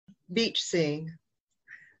Beach scene.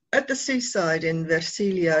 At the seaside in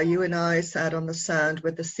Versilia, you and I sat on the sand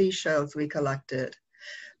with the seashells we collected.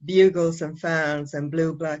 Bugles and fans and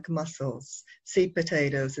blue-black mussels, seed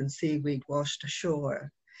potatoes and seaweed washed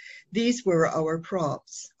ashore. These were our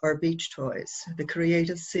props, our beach toys. The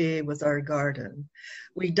creative sea was our garden.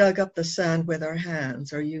 We dug up the sand with our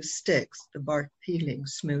hands or used sticks, the bark peeling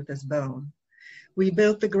smooth as bone. We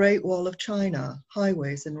built the Great Wall of China,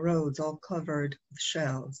 highways and roads all covered with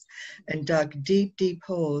shells, and dug deep, deep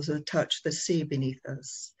holes that touched the sea beneath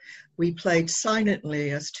us. We played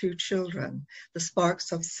silently as two children, the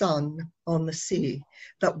sparks of sun on the sea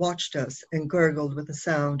that watched us and gurgled with the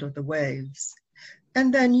sound of the waves.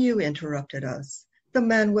 And then you interrupted us, the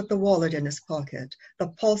man with the wallet in his pocket,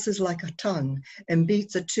 that pulses like a tongue and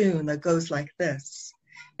beats a tune that goes like this.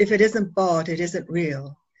 If it isn't bought, it isn't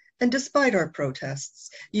real. And despite our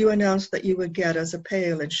protests, you announced that you would get us a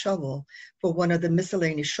pail and shovel for one of the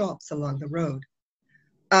miscellaneous shops along the road.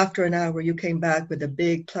 After an hour, you came back with a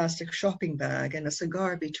big plastic shopping bag and a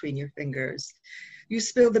cigar between your fingers. You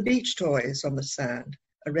spilled the beach toys on the sand,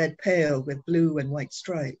 a red pail with blue and white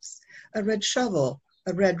stripes, a red shovel,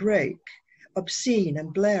 a red rake, obscene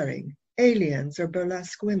and blaring, aliens or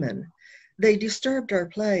burlesque women. They disturbed our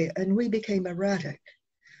play and we became erratic.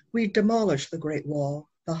 We demolished the Great Wall,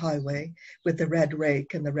 the highway, with the red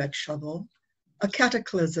rake and the red shovel, a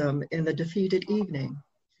cataclysm in the defeated evening.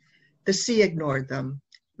 The sea ignored them,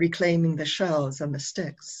 reclaiming the shells and the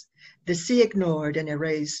sticks. The sea ignored and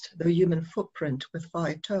erased the human footprint with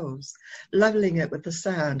 5 toes, leveling it with the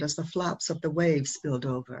sand as the flaps of the waves spilled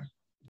over.